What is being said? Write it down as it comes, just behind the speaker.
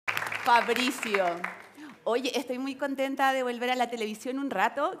Fabrizio. Oye, estoy muy contenta de volver a la televisión un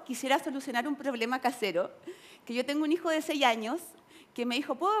rato. Quisiera solucionar un problema casero. Que yo tengo un hijo de 6 años que me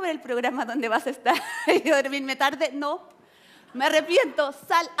dijo, ¿puedo ver el programa donde vas a estar y dormirme tarde? No. Me arrepiento.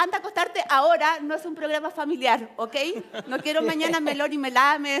 Sal, anda a acostarte ahora. No es un programa familiar, ¿ok? No quiero mañana Melón y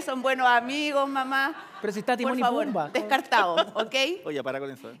Melame. Son buenos amigos, mamá. Pero si está Timón y Por favor, Pumba. descartado, ¿ok? Oye, para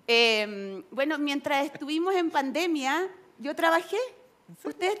con eso. Bueno, mientras estuvimos en pandemia, yo trabajé.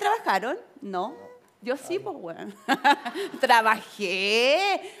 ¿Ustedes trabajaron? No. Yo sí, pues, bueno.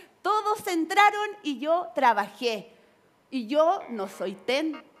 Trabajé. Todos entraron y yo trabajé. Y yo no soy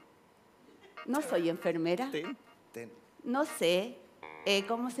TEN. No soy enfermera. ¿TEN? No sé.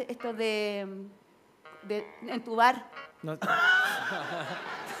 ¿Cómo se esto de entubar? No.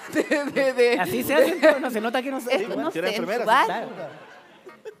 de, Así se hace, no se nota que no se... no si era sé, enfermera, entubar. Claro.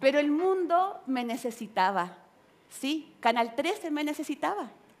 Pero el mundo me necesitaba. Sí, Canal 13 me necesitaba.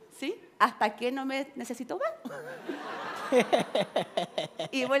 ¿Sí? Hasta que no me necesitó más.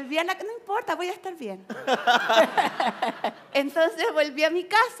 Y volví a la... No importa, voy a estar bien. Entonces volví a mi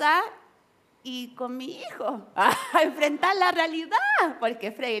casa y con mi hijo a enfrentar la realidad.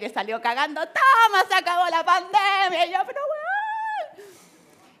 Porque Freire salió cagando. ¡Toma, se acabó la pandemia! Y yo, pero bueno.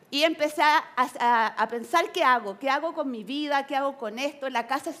 Y empecé a pensar qué hago. ¿Qué hago con mi vida? ¿Qué hago con esto? La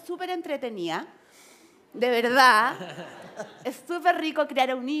casa es súper entretenida. De verdad. Es súper rico criar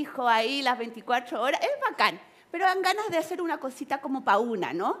a un hijo ahí las 24 horas. Es bacán. Pero dan ganas de hacer una cosita como pa'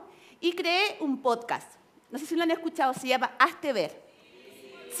 una, ¿no? Y creé un podcast. No sé si lo han escuchado. Se llama Hazte Ver.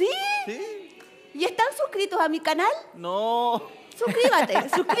 ¿Sí? ¿Sí? ¿Y están suscritos a mi canal? No. Suscríbete,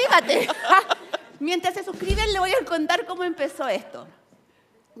 suscríbete. Mientras se suscriben, le voy a contar cómo empezó esto.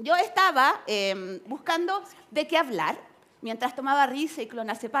 Yo estaba buscando de qué hablar mientras tomaba risa y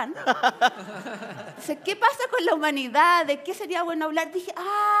clonazepam. Entonces, ¿qué pasa con la humanidad? ¿De qué sería bueno hablar? Dije,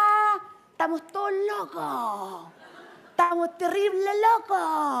 estamos todos locos. Estamos terrible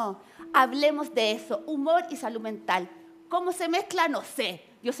locos. Hablemos de eso, humor y salud mental. ¿Cómo se mezcla? No sé.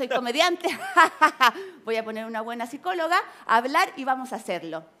 Yo soy comediante. Voy a poner una buena psicóloga a hablar y vamos a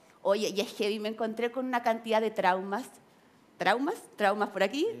hacerlo. Oye, y es heavy, me encontré con una cantidad de traumas. Traumas por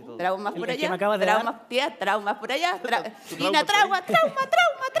aquí, traumas por allá, traumas, tía, traumas por allá, Gina, trauma.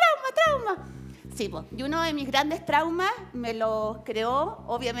 Sí, pues, y uno de mis grandes traumas me los creó,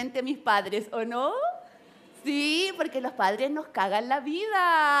 obviamente, mis padres, ¿o no? Sí, porque los padres nos cagan la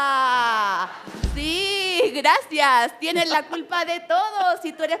vida. Sí, gracias. Tienen la culpa de todo.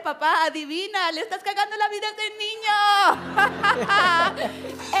 Si tú eres papá, adivina, le estás cagando la vida a ese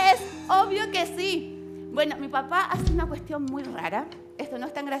niño. Es obvio que sí. Bueno, mi papá hace una cuestión muy rara. Esto no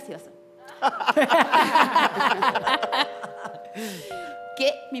es tan gracioso.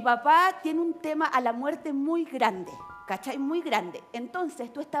 Que mi papá tiene un tema a la muerte muy grande, ¿cachai? Muy grande.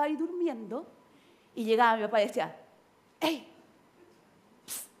 Entonces, tú estabas ahí durmiendo y llegaba mi papá y decía, ¡Ey!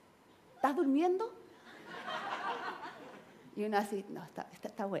 Psst, ¿estás durmiendo? Y uno así, no,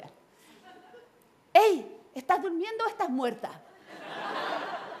 está buena. ¡Ey! ¿Estás durmiendo o estás muerta?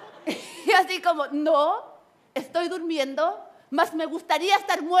 Y así como, no, estoy durmiendo, mas me gustaría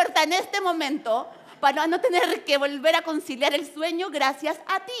estar muerta en este momento para no tener que volver a conciliar el sueño gracias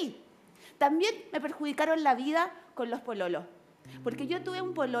a ti. También me perjudicaron la vida con los pololos. Porque yo tuve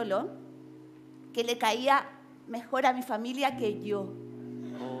un pololo que le caía mejor a mi familia que yo.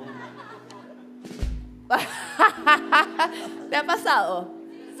 ¿Te ha pasado?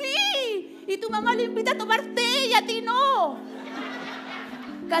 Sí, y tu mamá lo invita a tomar té y a ti no.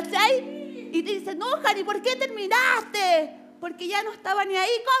 ¿Cachai? Y te dice, no, Jari, ¿por qué terminaste? Porque ya no estaba ni ahí.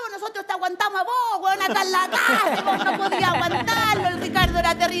 ¿Cómo nosotros te aguantamos a vos, weón, acá en la casa? Vos no podías aguantarlo. El Ricardo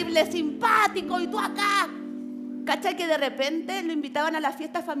era terrible, simpático, y tú acá. ¿Cachai? Que de repente lo invitaban a las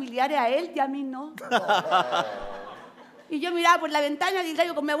fiestas familiares a él y a mí no. Y yo miraba por la ventana y el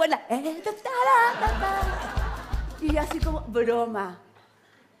gallo con mi abuela. Y así como, broma.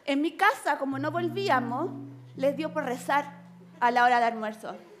 En mi casa, como no volvíamos, les dio por rezar a la hora de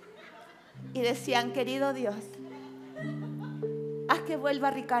almuerzo. Y decían, querido Dios, haz que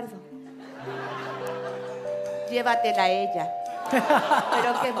vuelva Ricardo. Llévatela a ella.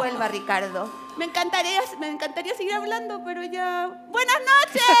 Pero que vuelva Ricardo. Me encantaría seguir hablando, pero ya... ¡Buenas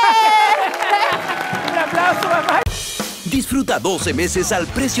noches! Un aplauso, mamá. Disfruta 12 meses al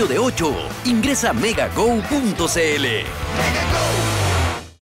precio de 8. Ingresa a megago.cl.